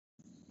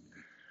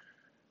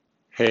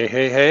Hey,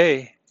 hey,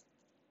 hey.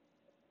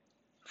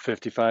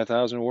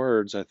 55,000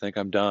 words. I think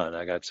I'm done.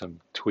 I got some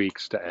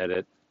tweaks to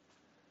edit.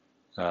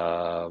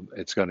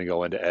 It's going to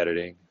go into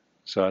editing.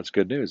 So that's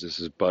good news. This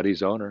is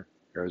Buddy's owner,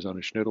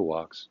 Arizona Schnoodle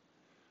Walks,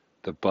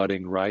 the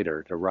budding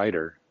writer, the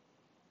writer.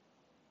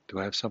 Do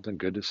I have something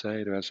good to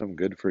say? Do I have something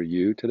good for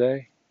you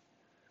today?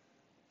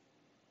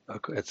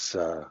 Okay,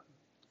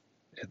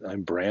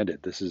 I'm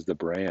branded. This is the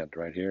brand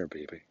right here,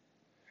 baby.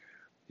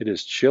 It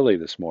is chilly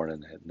this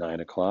morning at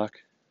 9 o'clock,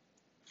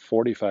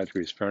 45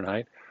 degrees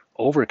Fahrenheit.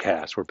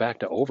 Overcast. We're back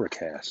to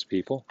overcast,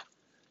 people.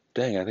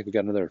 Dang, I think we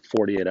got another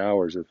 48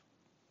 hours of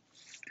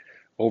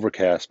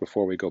overcast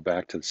before we go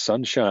back to the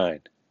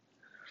sunshine.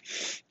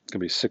 It's going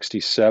to be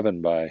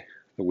 67 by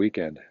the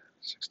weekend,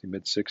 60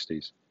 mid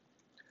 60s.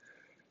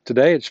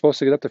 Today it's supposed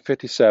to get up to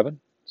 57.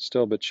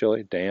 Still a bit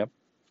chilly, damp.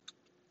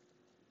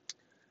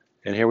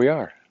 And here we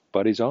are,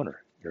 Buddy's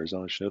owner,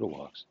 Arizona Schnoodle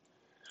Walks.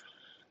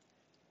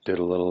 Did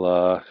a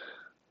little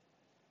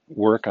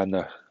work on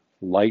the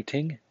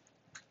lighting.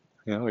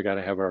 You know, we got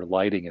to have our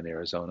lighting in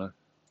Arizona.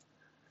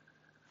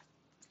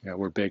 Yeah,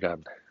 we're big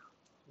on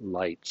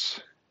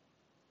lights.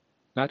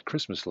 Not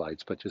Christmas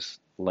lights, but just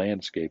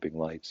landscaping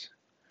lights.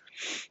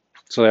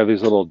 So they have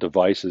these little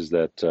devices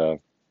that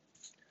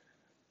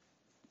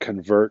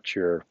convert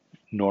your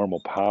normal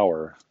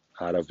power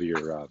out of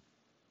your uh,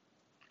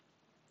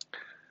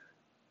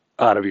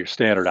 out of your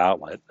standard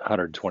outlet,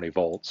 120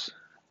 volts,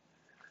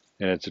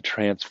 and it's a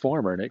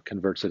transformer, and it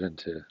converts it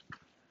into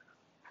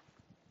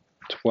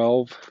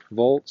 12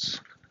 volts,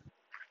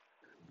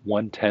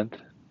 1/10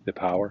 the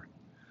power,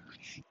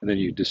 and then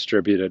you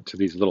distribute it to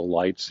these little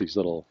lights, these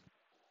little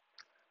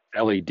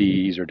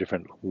LEDs or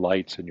different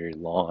lights in your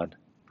lawn,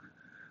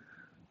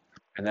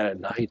 and then at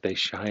night they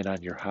shine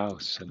on your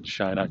house and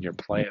shine on your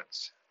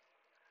plants.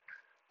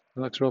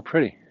 It looks real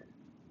pretty.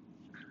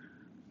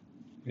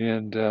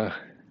 And now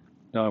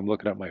I'm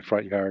looking at my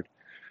front yard.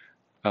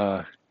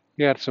 Uh,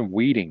 we had some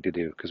weeding to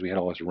do because we had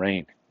all this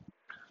rain.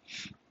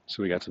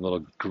 So we got some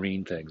little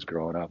green things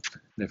growing up.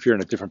 And if you're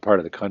in a different part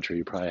of the country,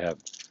 you probably have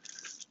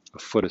a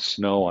foot of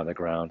snow on the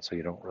ground, so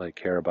you don't really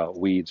care about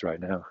weeds right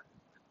now.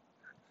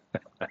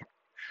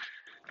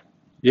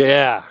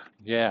 Yeah,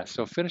 yeah.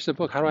 So finish the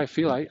book. How do I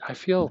feel? I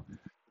feel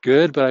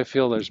good, but I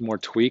feel there's more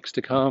tweaks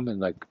to come and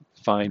like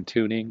fine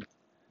tuning.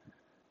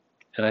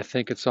 And I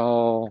think it's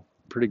all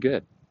pretty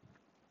good.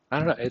 I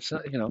don't know. It's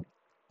not,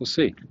 we'll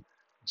see.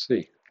 We'll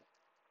see.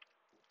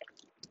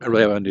 I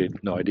really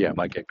have no idea. I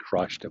might get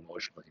crushed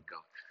emotionally and go,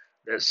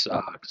 this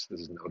sucks.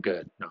 This is no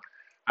good. No,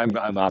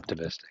 I'm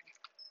optimistic,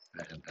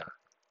 and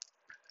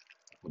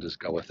we'll just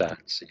go with that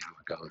and see how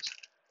it goes.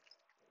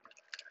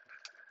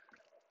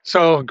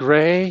 So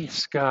gray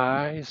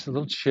skies, a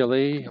little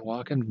chilly.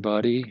 Walking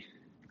buddy.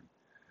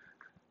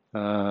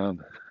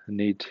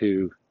 Need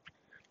to.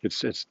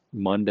 It's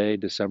Monday,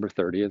 December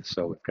 30th.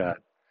 So we've got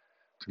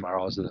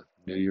tomorrow's the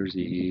New Year's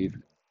Eve.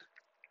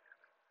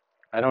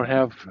 I don't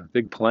have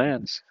big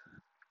plans.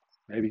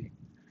 Maybe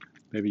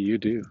you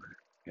do.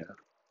 Yeah.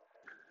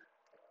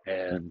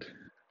 And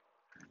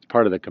it's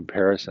part of the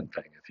comparison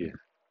thing. If you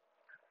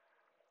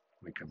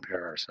we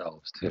compare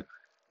ourselves to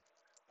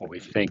what we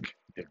think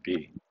it'd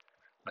be,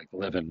 like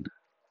living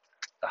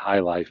the high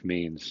life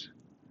means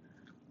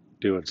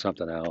doing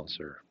something else,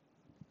 or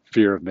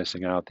fear of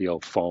missing out, the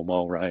old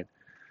FOMO, right?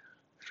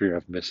 Fear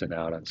of missing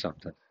out on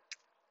something.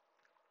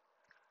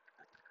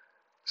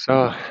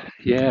 So,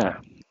 yeah,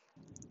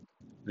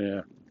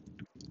 yeah.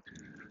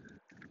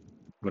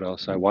 What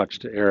else? I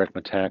watched Eric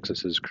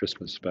Metaxas's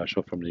Christmas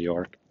special from New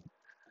York,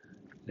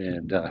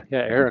 and yeah,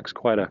 Eric's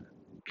quite a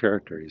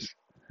character. He's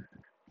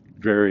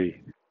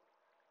very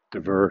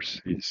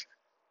diverse. He's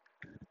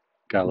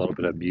got a little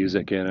bit of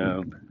music in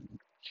him,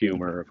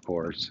 humor, of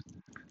course,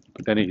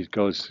 but then he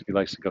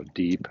likes to go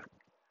deep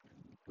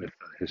with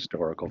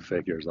historical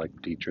figures like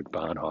Dietrich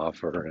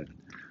Bonhoeffer and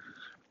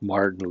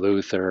Martin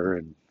Luther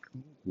and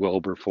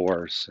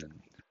Wilberforce, and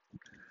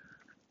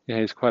yeah,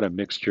 he's quite a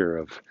mixture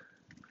of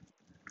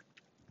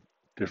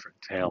different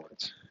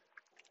talents.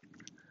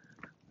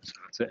 So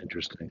it's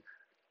interesting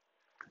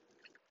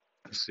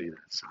to see that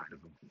side of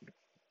him.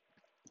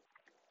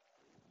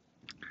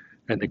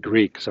 And the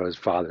Greek, so his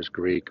father's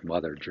Greek,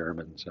 mother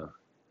German, so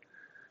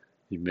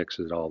he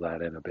mixes all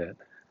that in a bit.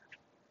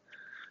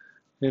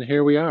 And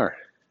here we are.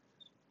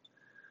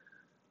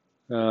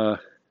 Uh,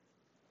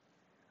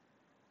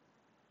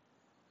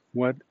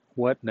 what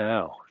what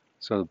now?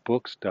 So the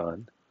book's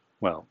done.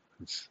 Well,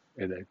 it's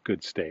in a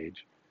good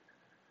stage.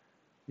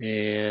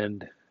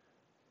 And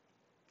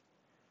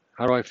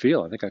how do I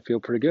feel? I think I feel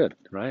pretty good,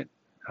 right?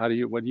 What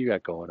do you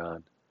got going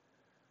on?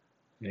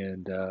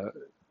 And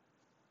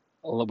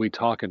we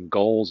talk in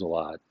goals a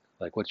lot.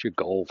 Like, what's your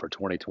goal for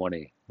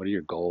 2020? What are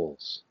your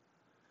goals?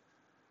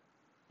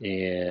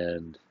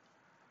 And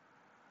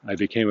I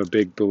became a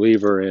big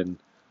believer in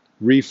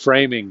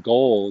reframing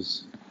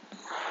goals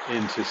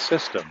into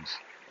systems,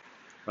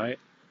 right?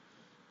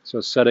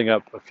 So setting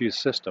up a few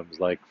systems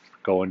like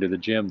going to the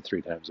gym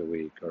 3 times a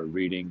week, or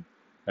reading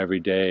every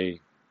day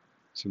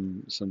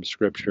some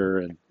scripture,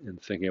 and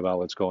thinking about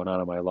what's going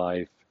on in my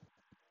life,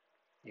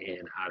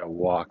 and how to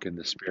walk in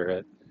the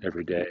spirit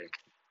every day,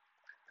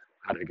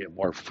 how to get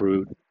more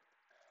fruit.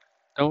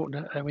 Don't,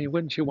 I mean,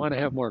 wouldn't you want to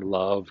have more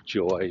love,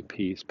 joy,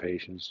 peace,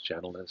 patience,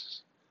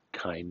 gentleness,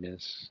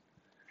 kindness,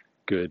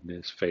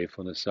 goodness,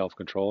 faithfulness, self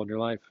control in your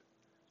life,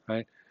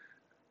 right?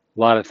 A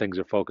lot of things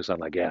are focused on,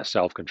 like, yeah,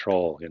 self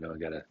control,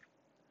 gotta,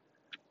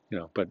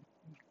 but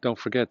don't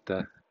forget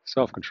that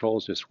self control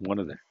is just one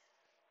of the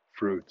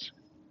fruits.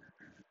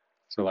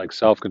 So, like,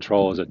 self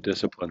control is a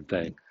discipline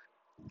thing,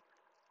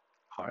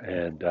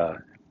 and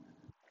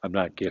I'm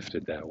not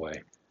gifted that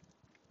way.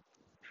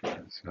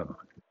 So,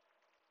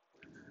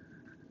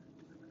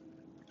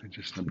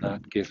 I'm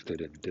not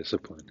gifted in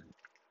discipline,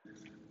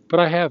 but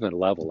I have a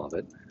level of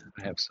it.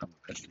 I have some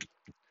of it,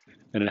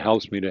 and it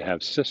helps me to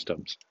have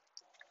systems.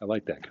 I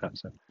like that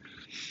concept,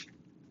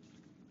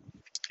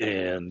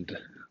 and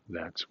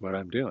that's what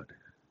I'm doing.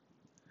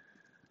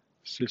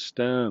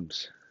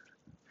 Systems.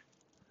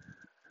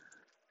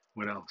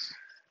 What else?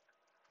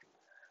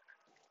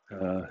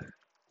 Uh,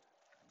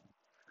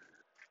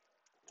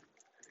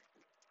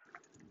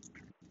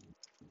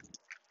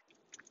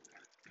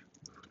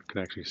 I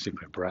can actually see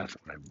my breath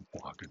when I'm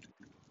walking.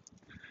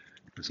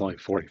 It's only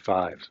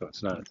 45, so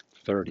it's not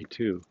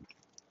 32,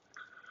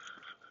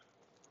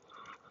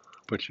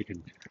 but you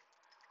can.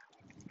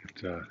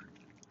 There's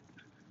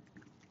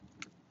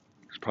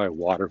probably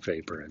water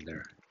vapor in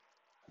there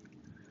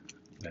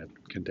that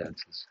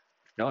condenses.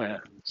 Oh yeah,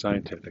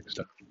 scientific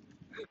stuff.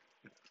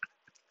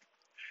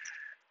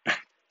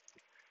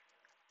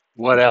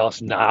 What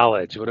else?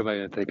 Knowledge. What am I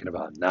even thinking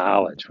about?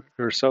 Knowledge.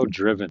 We're so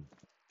driven.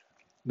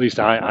 At least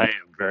I am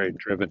very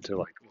driven to,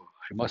 like, well,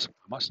 I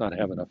must not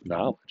have enough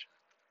knowledge.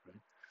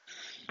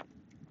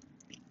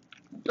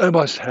 I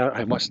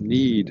must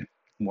need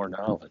more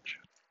knowledge,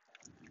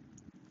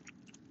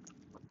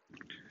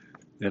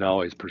 and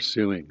always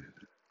pursuing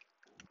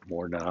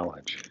more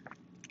knowledge.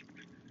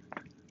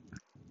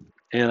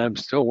 And I'm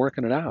still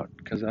working it out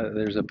because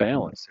there's a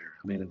balance there.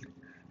 I mean,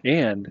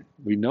 and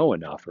we know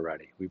enough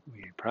already. We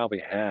probably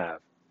have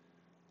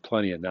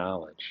plenty of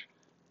knowledge.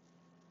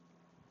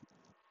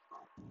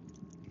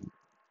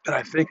 And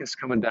I think it's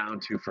coming down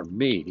to, for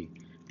me,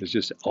 is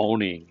just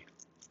owning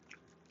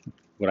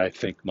what I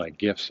think my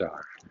gifts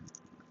are.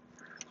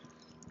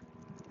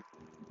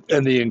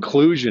 And the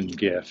inclusion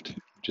gift,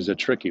 which is a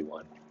tricky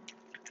one,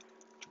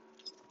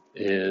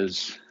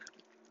 is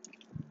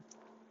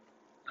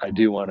I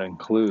do want to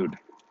include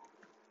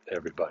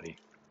everybody.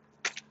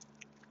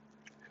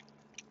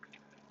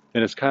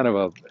 And it's kind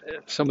of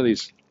some of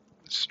these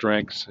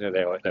strengths,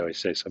 they always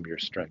say some of your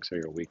strengths are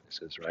your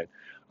weaknesses, right?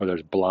 Or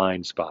there's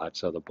blind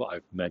spots. So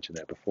I've mentioned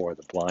that before.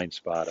 The blind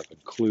spot of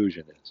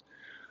inclusion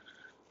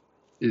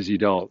is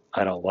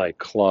I don't like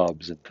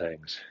clubs and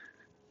things.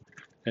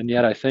 And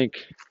yet I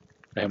think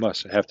I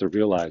must have to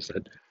realize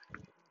that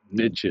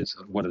niches,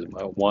 what is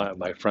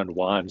my friend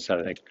Juan said,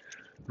 I think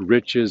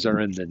riches are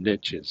in the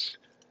niches,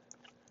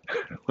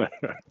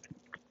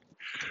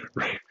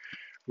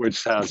 which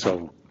sounds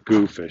so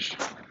goofish,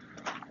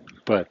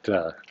 but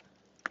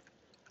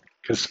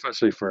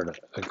especially for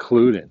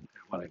including, I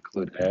want to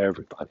include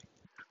everybody.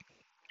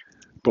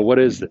 But what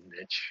is the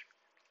niche?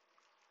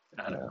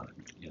 I don't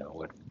know.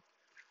 What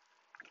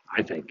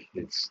I think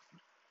it's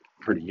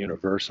pretty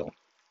universal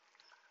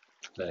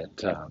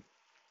that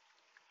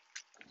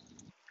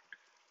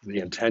the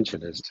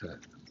intention is to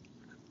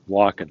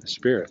walk in the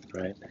spirit,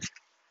 right?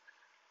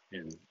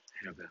 And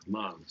have that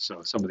love.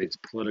 So some of these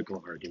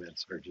political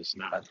arguments are just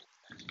not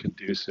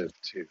conducive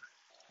to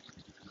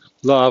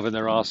love, and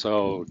they're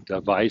also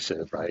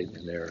divisive, right?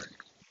 In their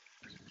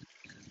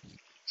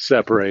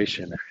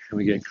separation. And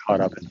we get caught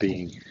up in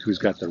being who's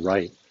got the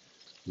right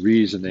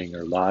reasoning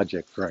or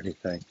logic for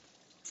anything.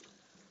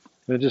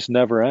 And it just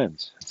never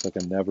ends. It's like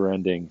a never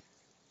ending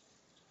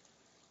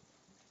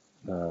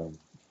um,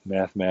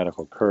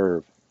 mathematical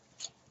curve.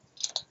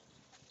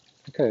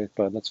 Okay,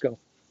 bud, let's go.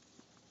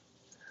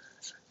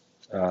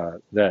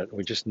 That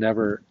we just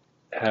never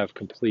have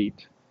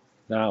complete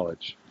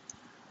knowledge.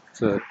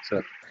 It's a, it's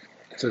a,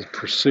 it's a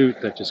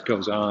pursuit that just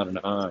goes on and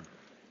on.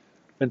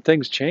 And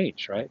things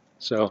change, right?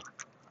 So,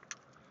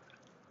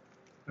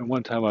 at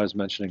one time I was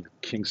mentioning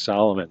King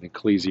Solomon in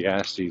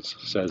Ecclesiastes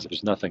says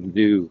there's nothing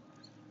new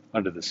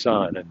under the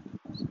sun.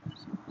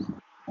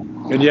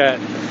 And yet,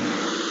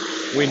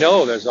 we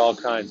know there's all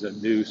kinds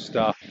of new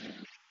stuff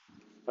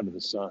under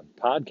the sun.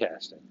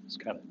 Podcasting is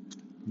kind of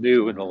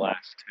new in the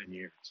last 10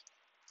 years,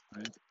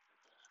 right?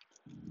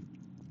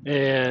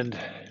 And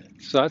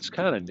so that's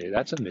kind of new.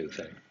 That's a new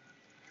thing.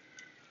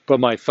 But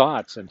my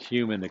thoughts and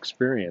human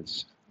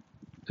experience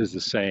is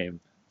the same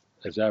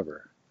as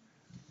ever.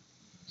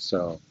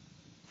 So,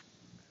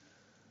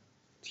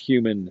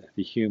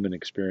 the human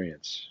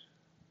experience,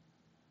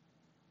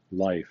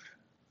 life.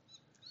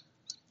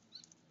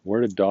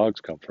 Where did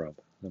dogs come from?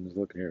 I'm just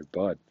looking here at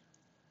Bud.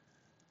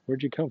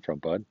 Where'd you come from,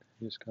 Bud?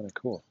 He's kind of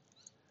cool.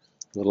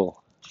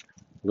 Little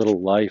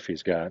life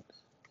he's got.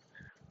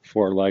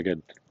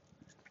 Four-legged,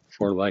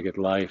 four-legged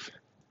life.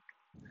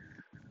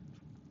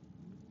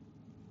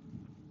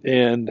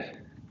 And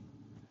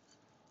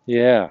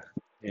yeah,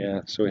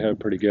 Yeah, so we have it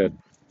pretty good.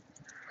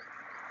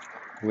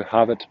 We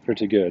have it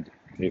pretty good,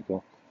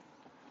 people.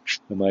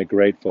 Am I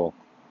grateful?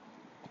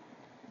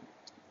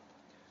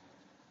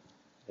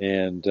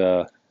 And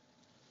I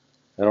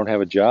don't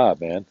have a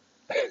job, man.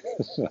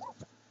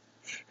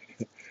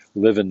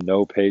 Living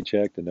no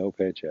paycheck to no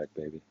paycheck,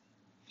 baby.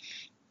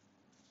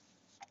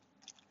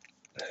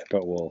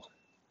 But we'll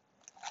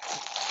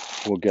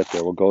get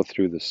there. We'll go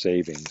through the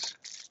savings,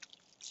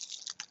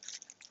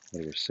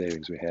 whatever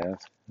savings we have,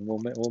 and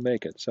we'll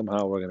make it.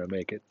 Somehow we're gonna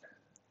make it.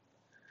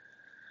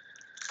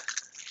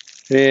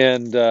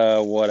 And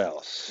what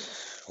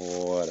else?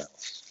 What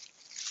else?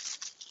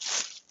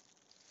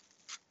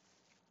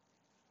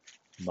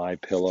 My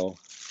pillow.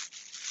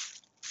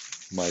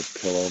 My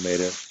pillow made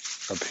an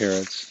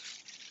appearance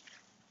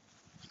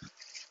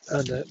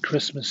on the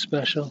Christmas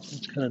special.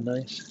 It's kind of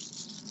nice.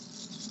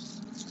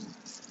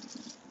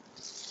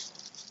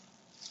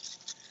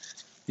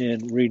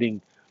 And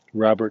reading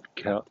Robert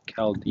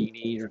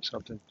Cialdini or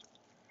something.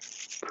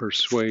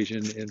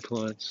 Persuasion,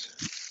 influence.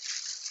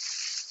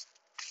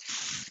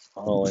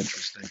 All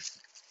interesting.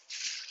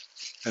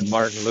 And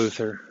Martin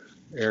Luther,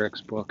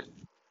 Eric's book.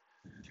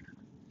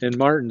 And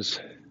Martin's,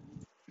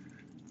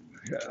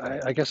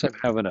 I guess I'm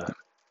having a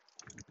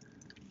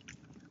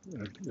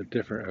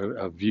different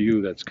a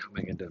view that's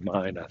coming into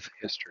mind of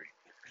history.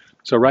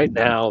 So right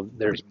now,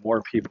 there's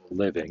more people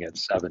living at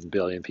 7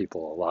 billion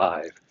people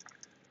alive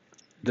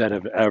than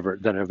have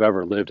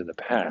ever lived in the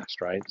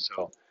past, right?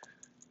 So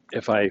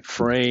if I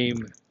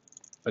frame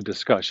a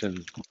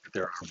discussion,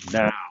 there are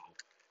now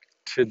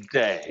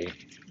today,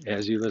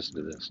 as you listen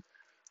to this,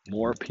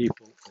 more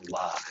people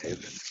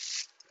alive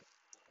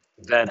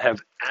than have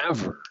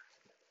ever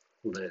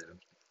lived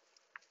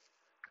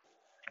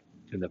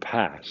in the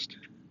past.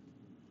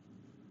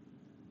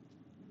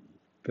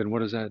 Then what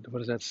does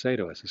that say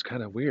to us? It's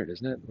kind of weird,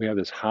 isn't it? We have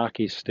this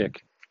hockey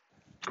stick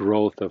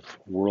growth of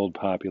world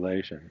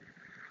population.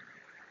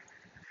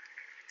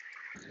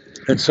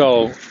 And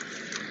so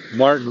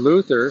Martin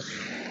Luther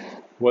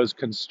was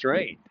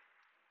constrained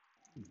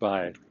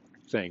by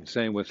things.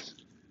 Same with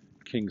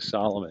King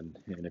Solomon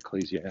in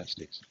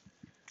Ecclesiastes.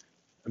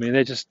 I mean,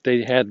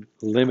 they had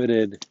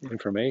limited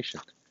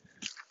information.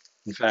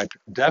 In fact,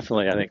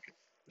 definitely, I think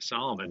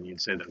Solomon,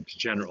 you'd say the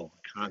general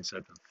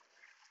concept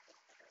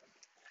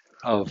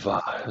of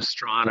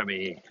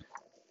astronomy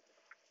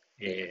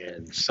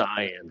and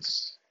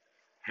science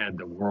had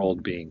the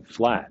world being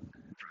flat,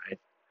 right?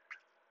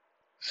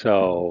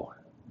 So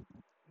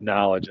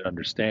knowledge and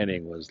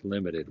understanding was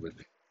limited with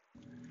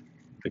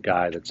the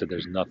guy that said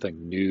there's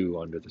nothing new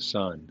under the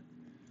sun,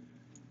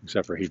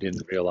 except for he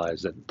didn't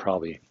realize that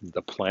probably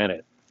the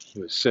planet he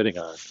was sitting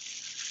on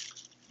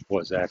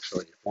was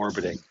actually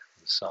orbiting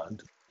the sun,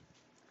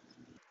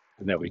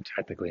 and that we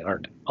technically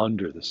aren't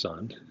under the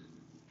sun,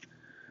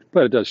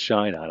 but it does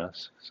shine on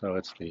us. So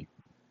it's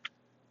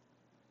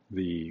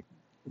the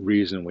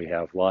reason we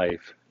have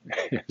life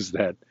is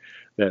that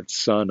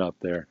sun up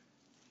there,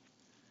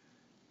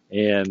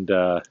 and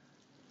the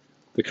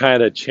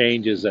kind of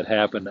changes that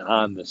happen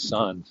on the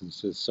sun,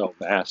 since it's so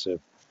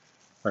massive,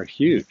 are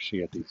huge.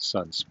 You get these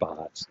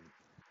sunspots, and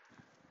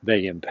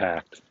they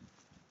impact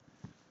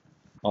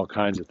all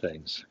kinds of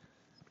things.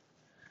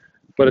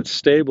 But it's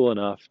stable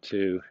enough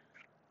to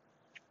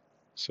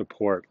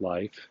support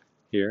life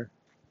here.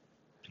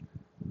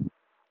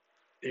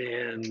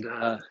 And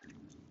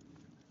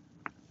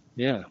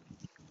yeah,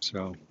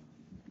 so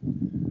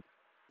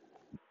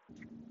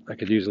I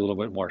could use a little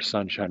bit more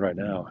sunshine right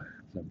now.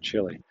 I'm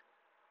chilly.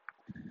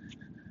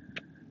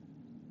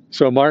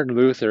 So Martin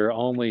Luther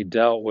only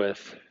dealt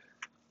with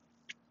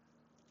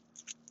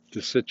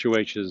the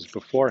situations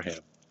before him.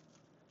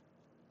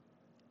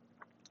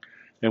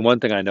 And one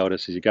thing I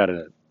noticed is he got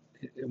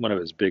one of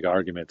his big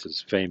arguments,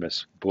 his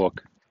famous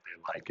book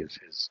I like is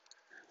his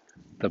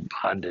The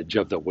Bondage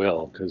of the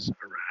Will, because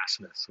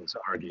Erasmus was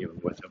arguing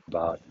with him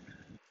about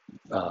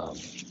um,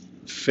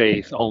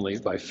 faith only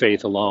by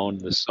faith alone,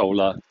 the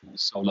sola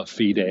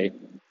fide,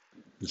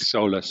 the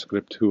sola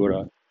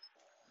scriptura,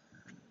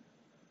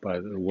 by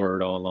the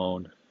word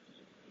alone.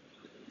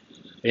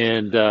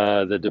 And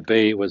the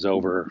debate was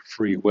over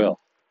free will.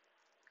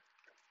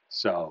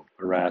 So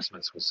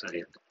Erasmus was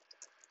saying,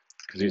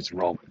 because he's a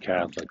Roman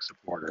Catholic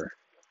supporter,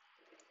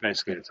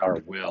 basically it's our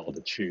will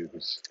to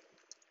choose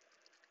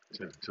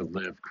to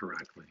live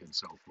correctly and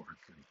so forth.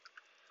 And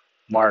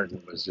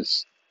Martin was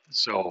just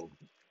so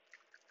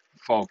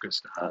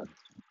focused on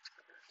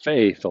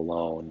faith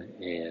alone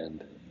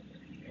and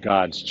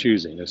God's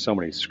choosing. There's so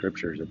many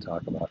scriptures that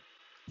talk about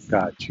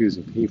God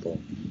choosing people.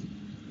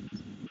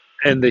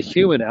 And the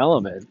human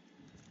element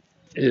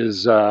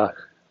is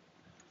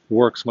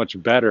works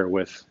much better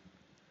with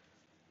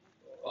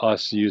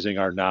us using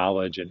our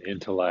knowledge and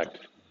intellect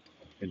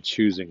and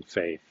choosing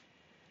faith,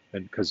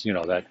 and because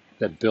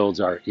that builds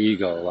our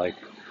ego. Like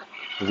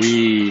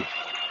we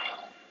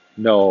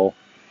know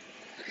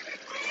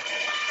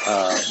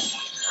um,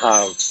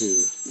 how to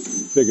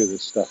figure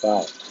this stuff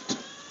out.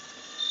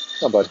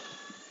 Oh, but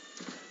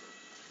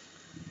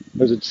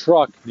there's a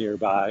truck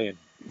nearby, and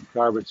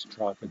garbage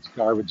truck. It's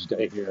garbage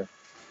day here.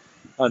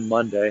 on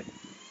Monday.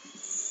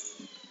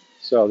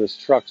 So this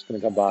truck's going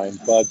to come by, and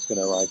Bud's going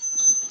to like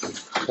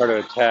try to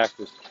attack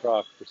this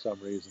truck for some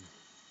reason.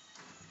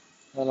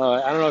 I don't know.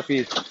 I don't know if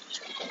he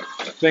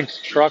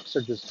thinks trucks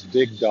are just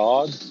big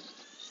dogs.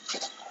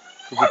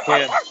 Because you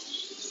can't.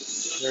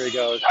 There he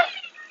goes.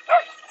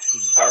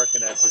 He's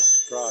barking at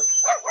this truck.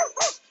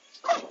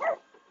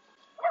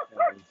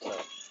 And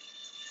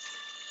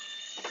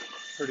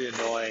it's pretty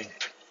annoying.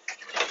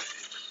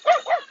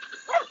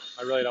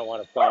 I really don't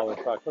want to follow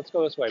the truck. Let's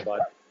go this way, Bud.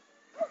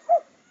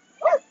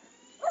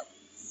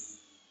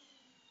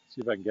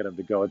 See if I can get him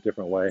to go a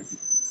different way.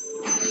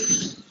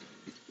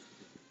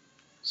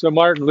 So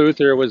Martin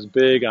Luther was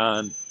big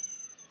on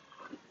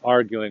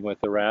arguing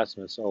with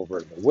Erasmus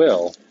over the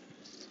will,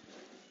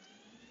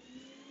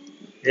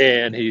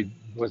 and he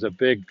was a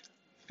big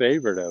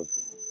favorite of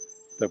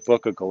the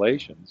book of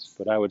Galatians.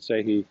 But I would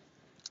say he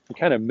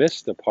kind of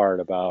missed the part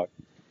about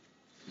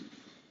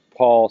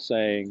Paul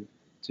saying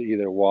to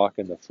either walk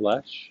in the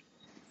flesh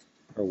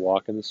or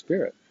walk in the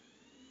spirit.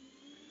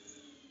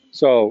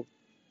 So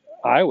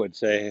I would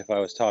say if I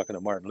was talking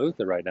to Martin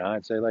Luther right now,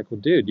 I'd say like, well,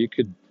 dude, you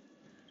could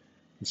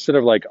instead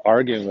of like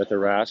arguing with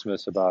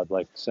Erasmus about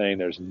like saying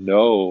there's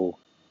no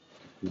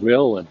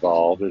will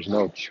involved, there's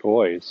no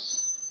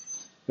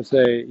choice. Let's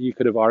say you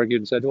could have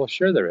argued and said, well,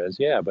 sure there is,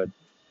 yeah, but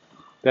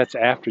that's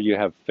after you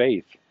have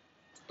faith.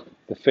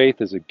 The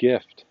faith is a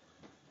gift.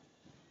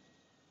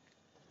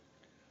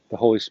 The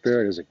Holy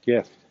Spirit is a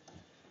gift.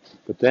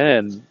 But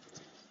then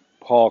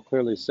Paul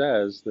clearly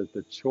says that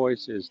the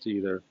choice is to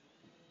either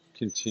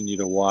continue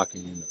to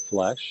walking in the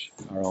flesh,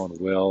 our own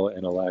will,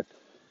 intellect,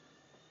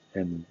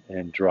 and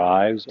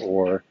drives,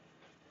 or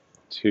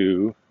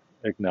to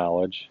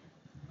acknowledge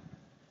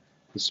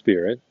the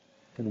Spirit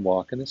and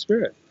walk in the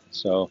Spirit.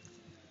 So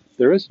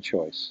there is a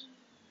choice.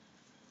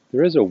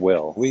 There is a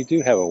will. We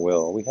do have a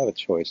will. We have a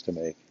choice to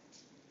make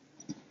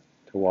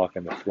to walk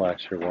in the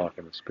flesh or walk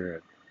in the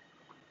Spirit.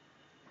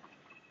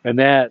 And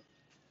that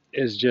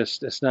is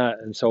just, it's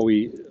not, and so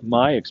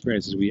my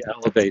experience is we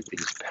elevate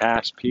these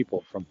past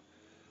people from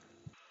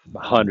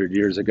 100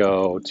 years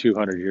ago,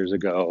 200 years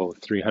ago,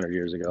 300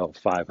 years ago,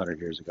 500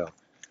 years ago.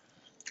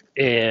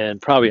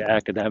 And probably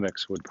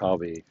academics would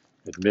probably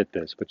admit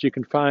this, but you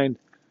can find,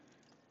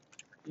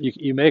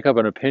 you make up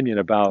an opinion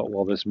about,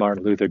 well, this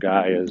Martin Luther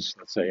guy is,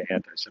 let's say,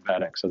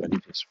 anti-Semitic, so then you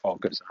just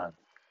focus on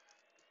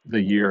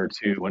the year or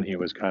two when he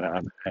was kind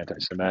of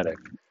anti-Semitic.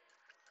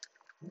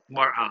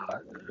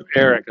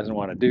 Eric doesn't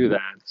want to do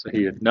that, so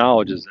he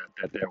acknowledges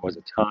that there was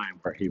a time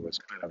where he was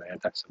kind of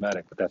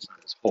anti-Semitic, but that's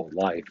not his whole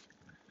life,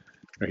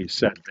 where he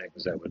said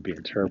things that would be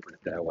interpreted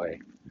that way.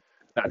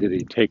 Now, did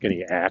he take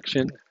any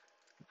action?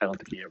 I don't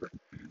think he ever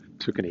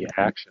took any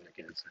action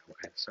against that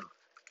way. So,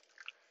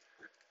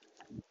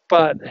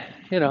 but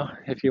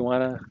if you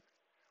want to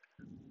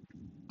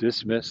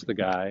dismiss the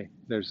guy,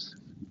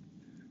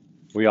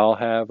 we all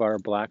have our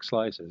black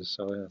slices,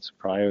 so that's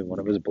probably one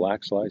of his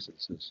black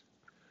slices is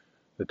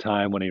the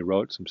time when he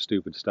wrote some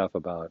stupid stuff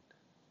about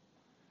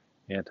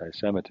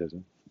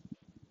anti-Semitism.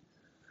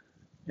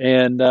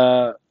 And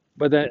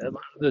but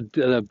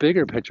the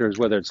bigger picture is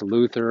whether it's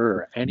Luther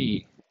or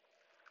any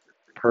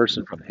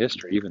person from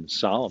history, even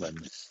Solomon.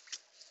 It's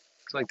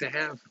like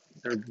they're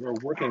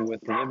working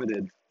with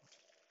limited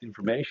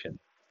information,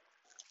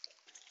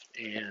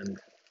 and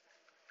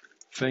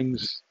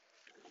things.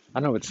 I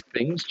don't know. It's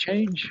things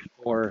change,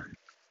 or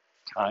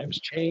times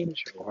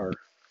change, or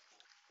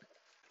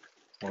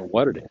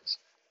what it is.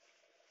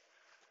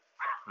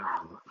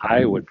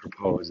 I would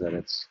propose that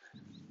it's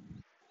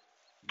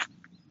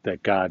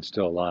that God's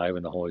still alive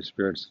and the Holy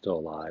Spirit's still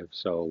alive.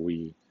 So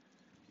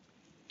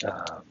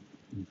uh,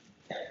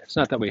 it's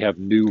not that we have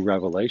new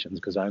revelations,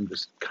 because I'm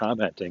just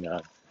commenting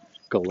on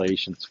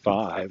Galatians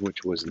 5,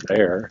 which was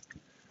there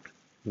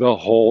the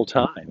whole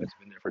time. It's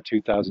been there for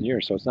 2,000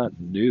 years, so it's not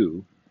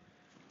new.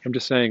 I'm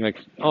just saying, like,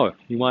 oh,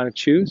 you want to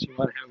choose? You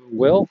want to have a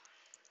will?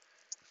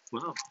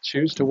 Well,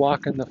 choose to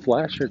walk in the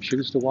flesh or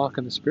choose to walk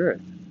in the Spirit.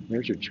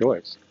 There's your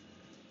choice.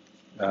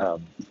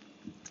 Um,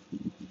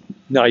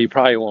 no, you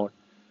probably won't.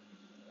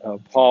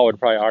 Paul would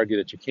probably argue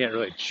that you can't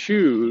really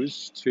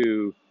choose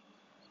to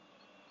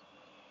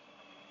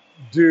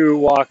do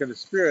walk in the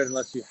Spirit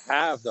unless you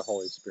have the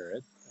Holy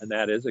Spirit, and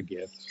that is a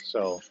gift.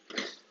 So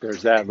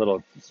there's that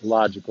little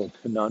logical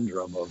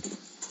conundrum of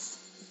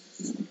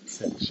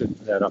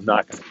that I'm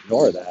not going to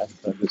ignore that.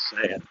 But I'm just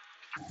saying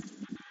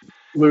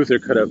Luther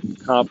could have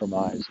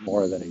compromised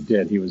more than he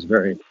did. He was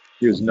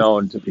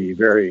known to be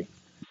very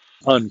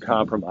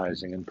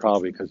uncompromising, and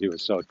probably because he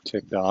was so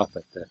ticked off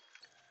at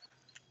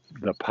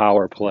the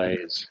power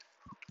plays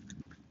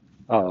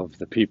of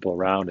the people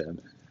around him,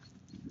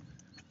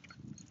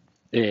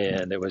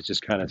 and it was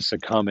just kind of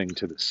succumbing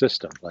to the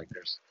system. Like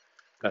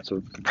that's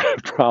a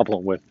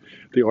problem with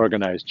the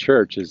organized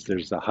church is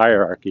there's the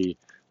hierarchy,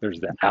 there's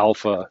the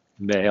alpha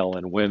male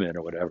and women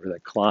or whatever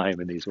that climb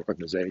in these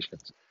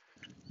organizations,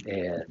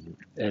 and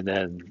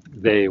then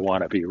they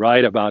want to be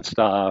right about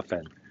stuff,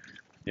 and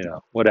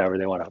whatever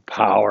they want to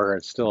power.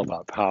 It's still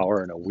about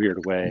power in a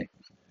weird way,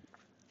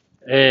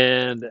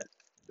 and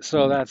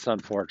so that's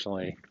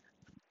unfortunately.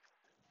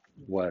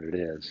 what it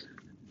is.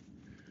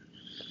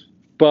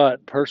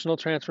 But personal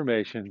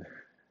transformation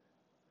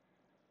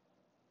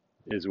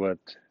is what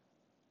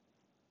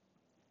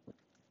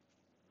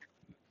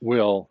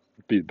will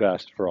be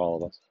best for all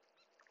of us.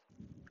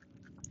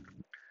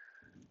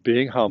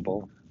 Being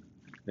humble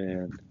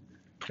and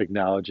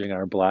acknowledging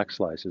our black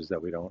slices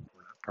that we're not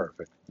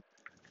perfect.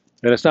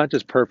 And it's not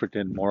just perfect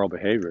in moral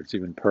behavior, it's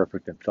even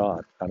perfect in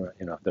thought. I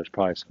don't, there's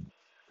probably some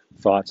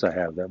thoughts I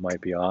have that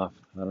might be off.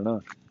 I don't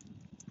know.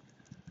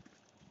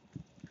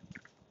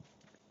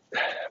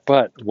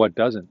 But what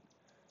doesn't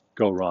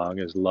go wrong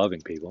is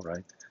loving people,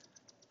 right?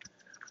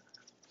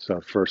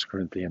 So 1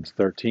 Corinthians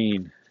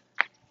 13,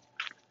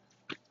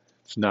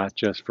 it's not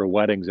just for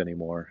weddings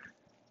anymore.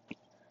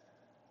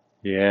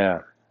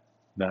 Yeah,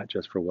 not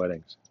just for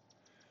weddings.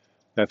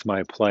 That's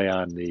my play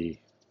on the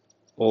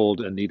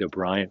old Anita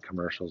Bryant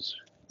commercials,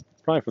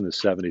 probably from the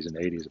 70s and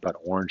 80s,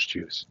 about orange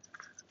juice.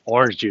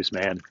 Orange juice,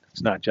 man.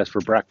 It's not just for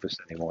breakfast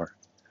anymore.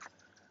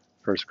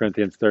 1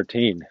 Corinthians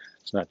 13,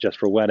 it's not just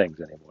for weddings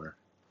anymore.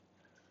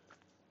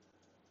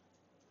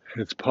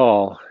 It's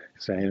Paul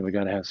saying we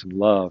got to have some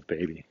love,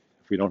 baby.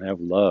 If we don't have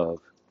love,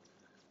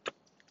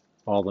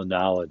 all the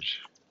knowledge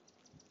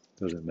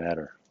doesn't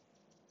matter.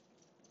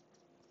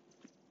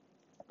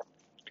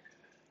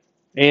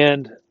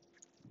 And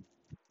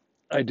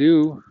I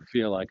do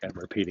feel like I'm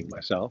repeating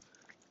myself.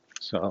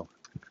 So,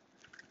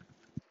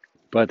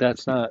 but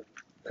that's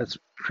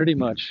pretty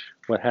much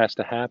what has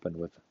to happen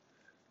with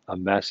a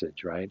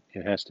message, right?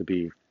 It has to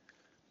be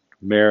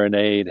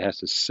marinade, it has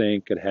to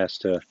sink, it has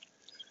to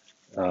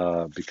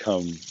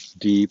become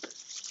deep.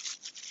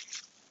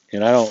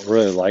 And I don't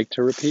really like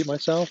to repeat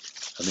myself.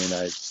 I mean,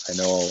 I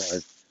know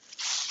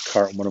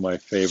one of my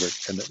favorite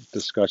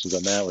discussions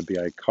on that would be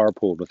I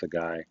carpooled with a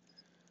guy,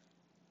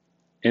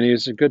 and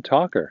he's a good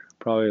talker,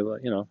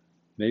 probably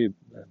maybe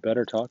a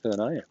better talker than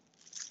I am,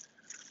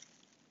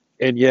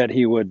 and yet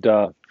he would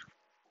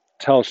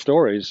tell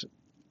stories.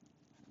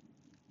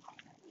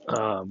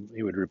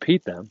 He would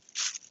repeat them,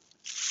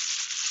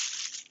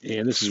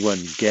 and this is when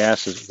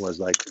gas was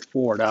like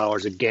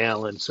 $4 a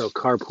gallon, so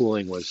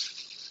carpooling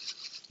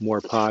was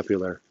more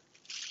popular.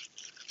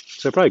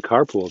 So I probably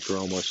carpooled for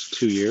almost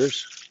 2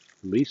 years,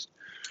 at least,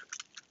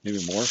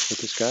 maybe more with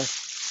this guy.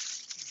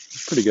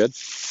 Pretty good.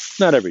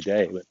 Not every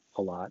day, but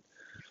a lot.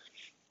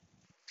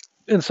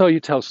 And so you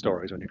tell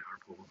stories when you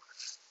carpool.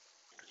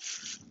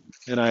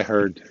 And I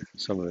heard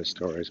some of his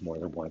stories more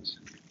than once.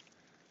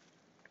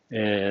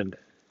 And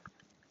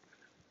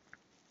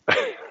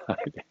I,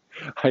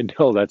 I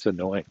know that's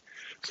annoying.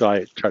 So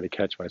I try to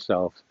catch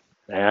myself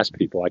and ask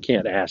people. I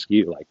can't ask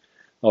you like,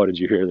 "Oh, did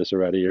you hear this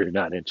already?" Or "You're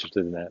not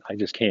interested in that." I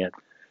just can't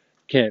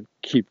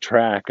keep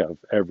track of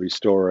every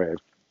story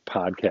I've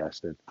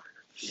podcasted.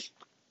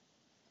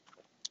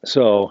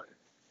 So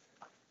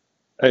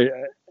I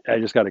I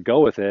just got to go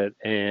with it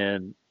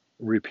and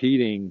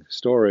repeating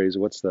stories.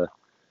 What's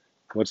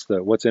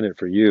in it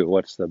for you?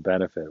 What's the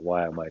benefit?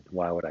 Why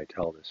would I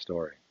tell this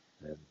story?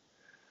 And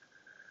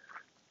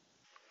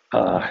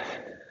uh,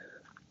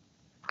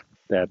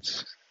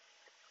 that's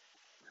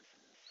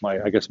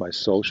I guess my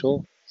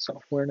social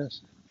self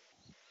awareness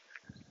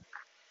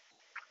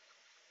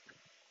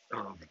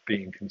of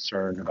being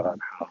concerned about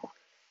how,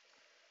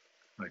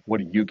 like, what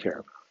do you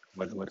care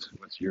about? What's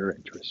your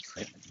interest,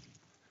 right?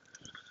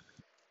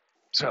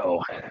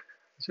 So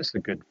it's just a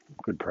good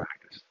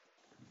practice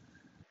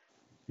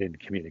in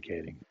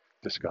communicating,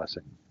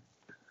 discussing,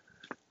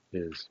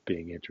 is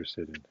being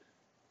interested in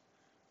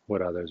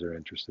what others are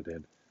interested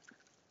in.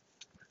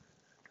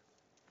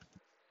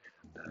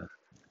 And,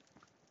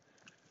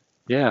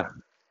 yeah,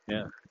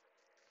 yeah.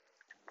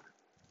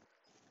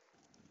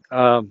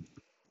 Um,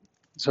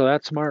 so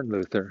that's Martin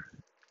Luther.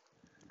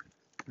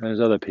 And there's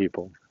other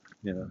people.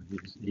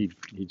 He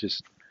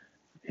just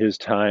his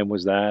time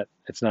was that.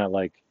 It's not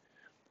like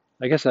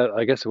I guess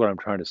what I'm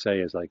trying to say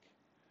is like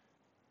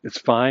it's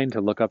fine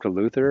to look up to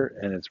Luther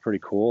and it's pretty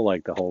cool,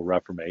 like the whole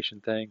Reformation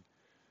thing.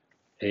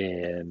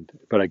 And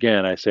but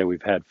again, I say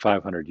we've had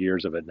 500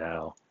 years of it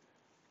now,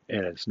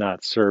 and it's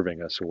not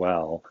serving us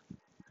well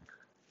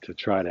to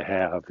try to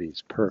have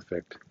these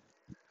perfect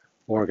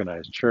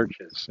organized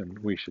churches. And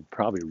we should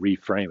probably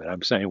reframe it.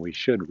 I'm saying we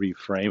should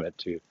reframe it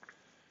to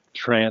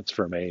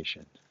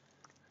transformation,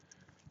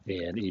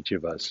 and each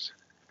of us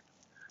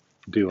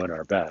doing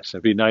our best.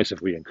 It'd be nice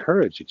if we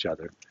encourage each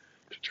other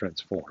to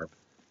transform.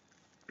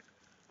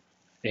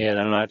 And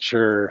I'm not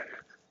sure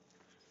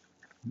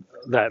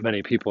that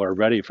many people are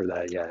ready for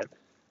that yet.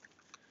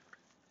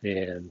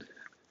 And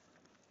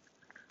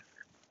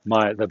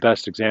the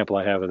best example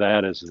I have of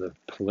that is the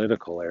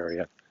political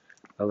area.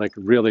 I like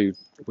really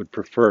would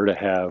prefer to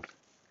have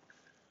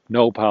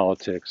no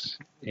politics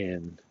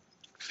in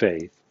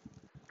faith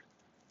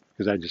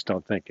because I just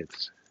don't think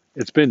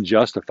it's been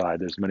justified.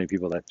 There's many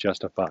people that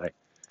justify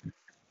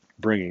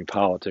bringing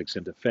politics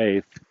into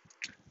faith,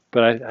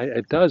 but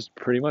it does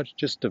pretty much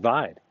just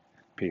divide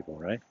people,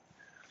 right?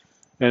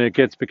 And it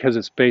gets because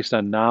it's based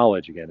on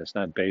knowledge again. It's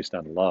not based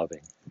on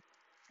loving.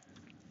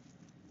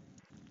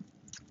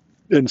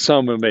 And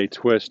some may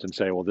twist and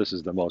say, well, this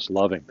is the most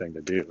loving thing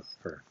to do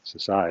for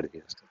society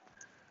is to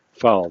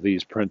follow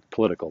these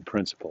political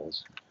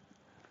principles.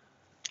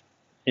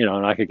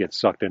 And I could get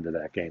sucked into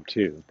that game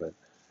too, but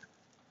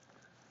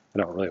I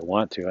don't really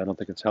want to. I don't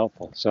think it's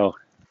helpful. So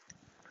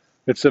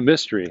it's a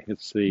mystery.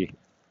 It's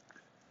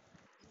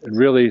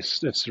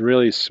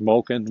really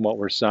smoking what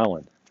we're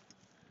selling.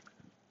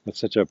 That's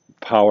such a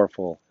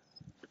powerful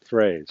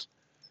phrase,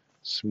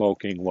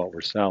 smoking what we're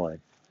selling.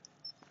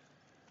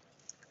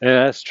 And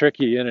that's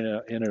tricky in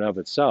and of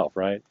itself,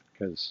 right?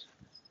 Because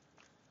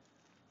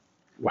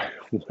what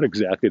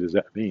exactly does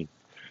that mean?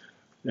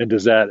 And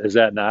is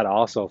that not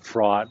also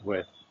fraught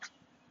with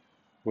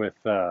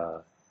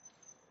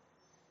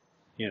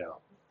you know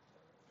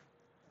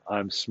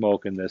I'm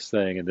smoking this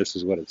thing and this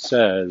is what it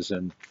says,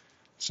 and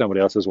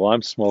somebody else says, well,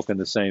 I'm smoking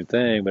the same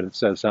thing but it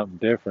says something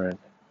different,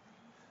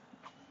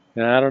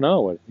 and I don't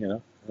know I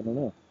don't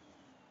know.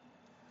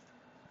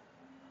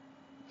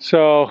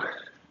 So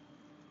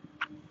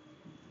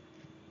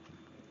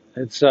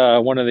it's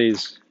one of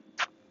these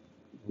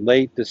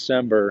late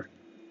December,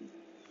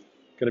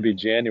 going to be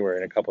January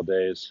in a couple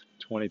days,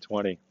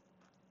 2020,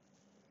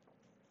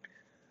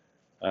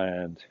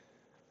 and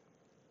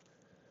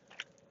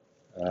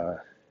uh,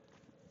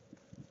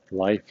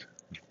 life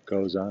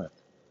goes on.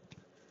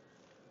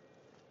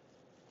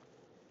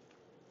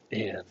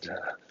 And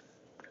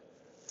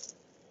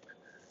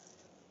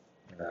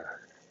uh,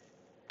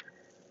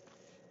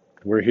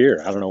 we're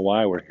here. I don't know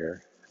why we're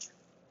here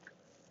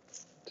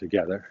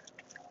together,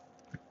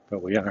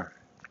 but we are.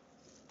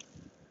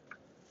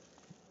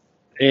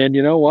 And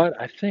you know what?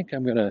 I think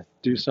I'm going to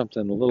do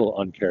something a little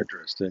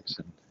uncharacteristic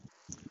and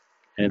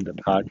end the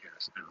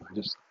podcast now. I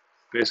just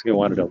basically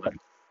wanted to let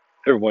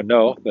everyone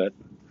know that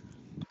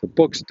the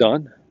book's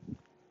done.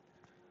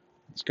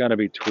 It's going to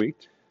be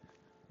tweaked.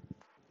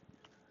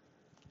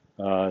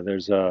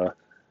 There's a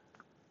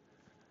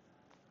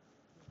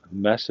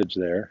message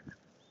there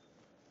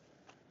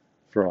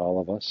for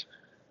all of us,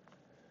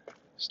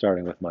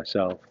 starting with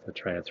myself, the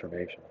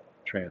transformation,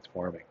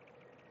 transforming.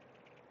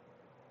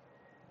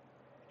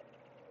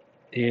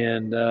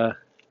 And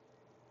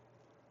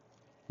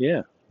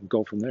yeah,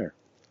 go from there.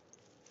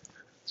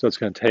 So it's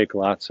going to take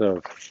lots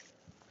of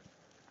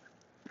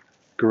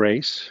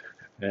grace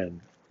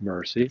and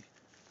mercy,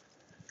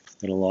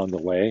 and along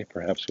the way,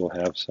 perhaps we'll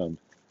have some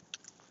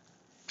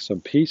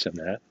peace in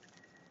that.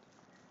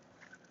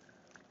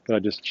 But I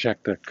just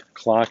checked the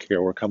clock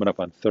here. We're coming up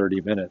on 30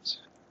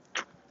 minutes.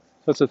 So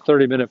it's a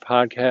 30-minute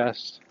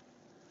podcast.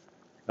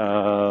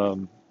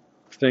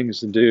 Things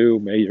to do.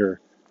 May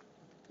your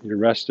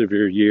rest of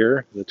your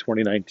year, the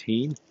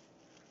 2019.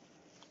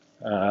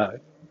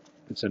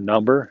 It's a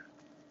number.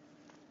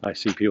 I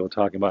see people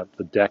talking about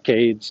the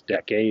decades.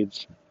 I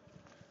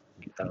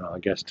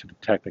guess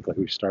technically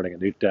we're starting a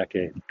new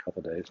decade in a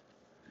couple of days.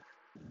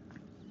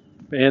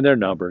 And they're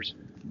numbers.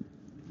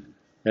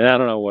 And I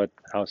don't know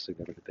how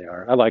significant they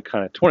are. I like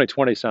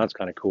 2020 sounds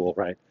kind of cool,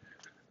 right?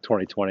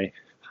 2020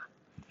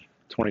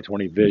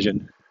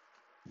 vision.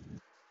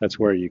 That's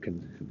where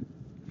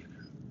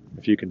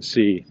if you can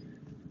see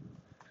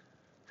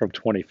from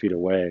 20 feet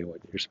away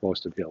what you're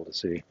supposed to be able to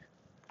see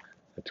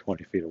at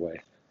 20 feet away.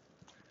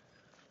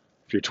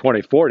 If you're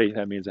 2040,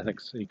 that means I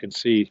think you can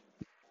see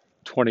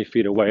 20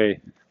 feet away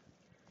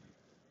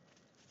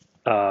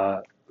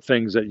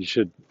things that you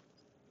should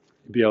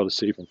be able to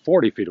see from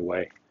 40 feet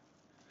away.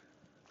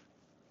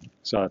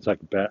 So it's like,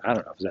 I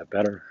don't know, is that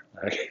better?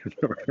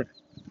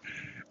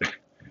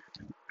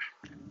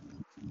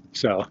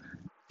 So,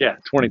 yeah,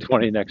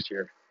 2020 next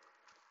year.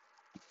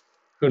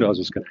 Who knows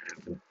what's going to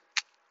happen?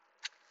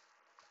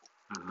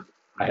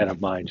 I had a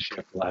mind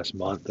shift last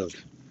month of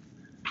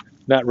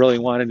not really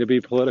wanting to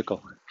be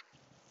political.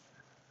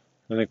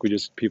 I think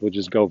people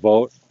just go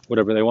vote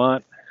whatever they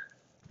want.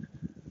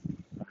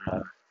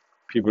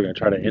 People are going to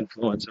try to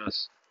influence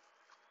us,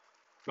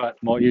 but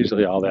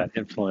usually all that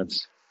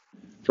influence,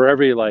 for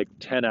every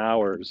 10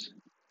 hours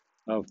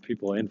of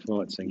people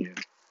influencing you,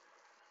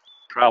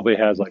 probably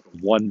has a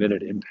 1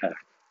 minute impact,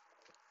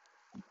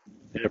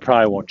 and it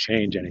probably won't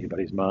change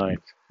anybody's mind.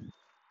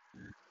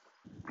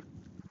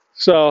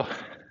 So,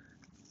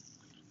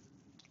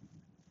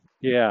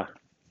 yeah,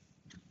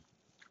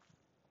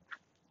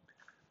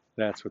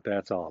 that's what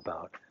that's all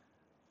about.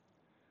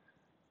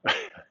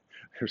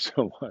 There's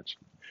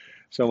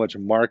so much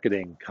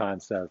marketing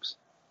concepts,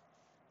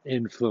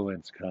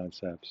 influence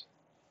concepts,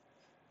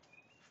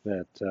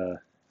 that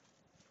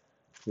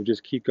we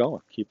just keep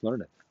going, keep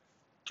learning.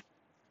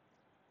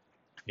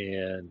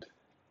 And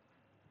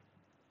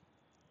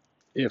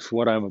if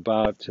what I'm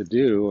about to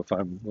do,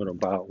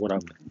 what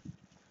I'm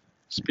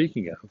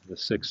speaking of, the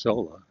six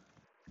sola,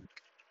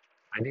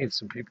 I need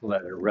some people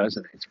that it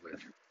resonates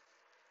with.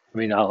 I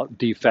mean,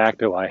 de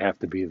facto, I have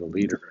to be the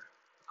leader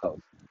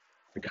of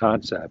the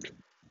concept,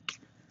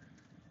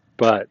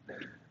 but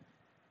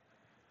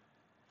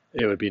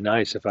it would be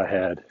nice if I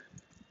had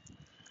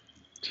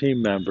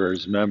team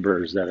members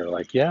that are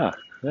like, yeah,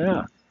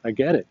 I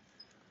get it.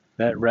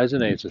 That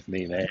resonates with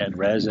me, man.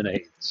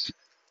 Resonates.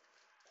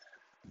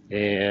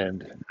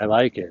 and I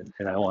like it,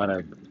 and I want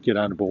to get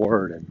on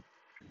board and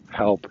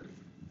help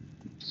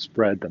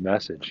spread the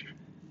message.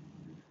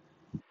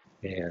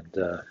 And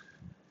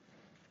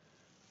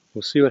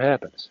we'll see what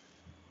happens.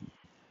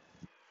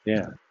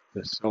 Yeah,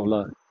 the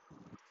sola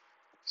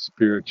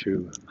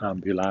spiritu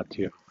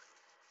ambulatio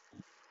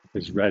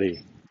is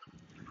ready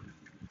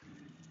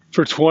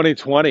for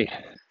 2020.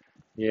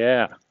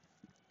 Yeah,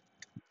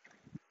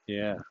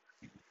 yeah.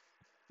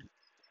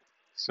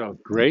 So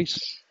grace,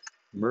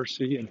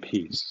 mercy, and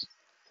peace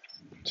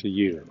to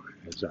you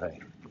as I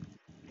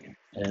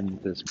end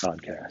this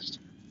podcast.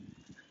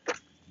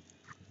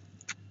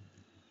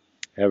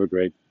 Have a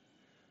great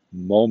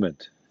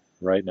moment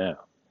right now.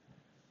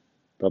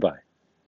 Bye bye.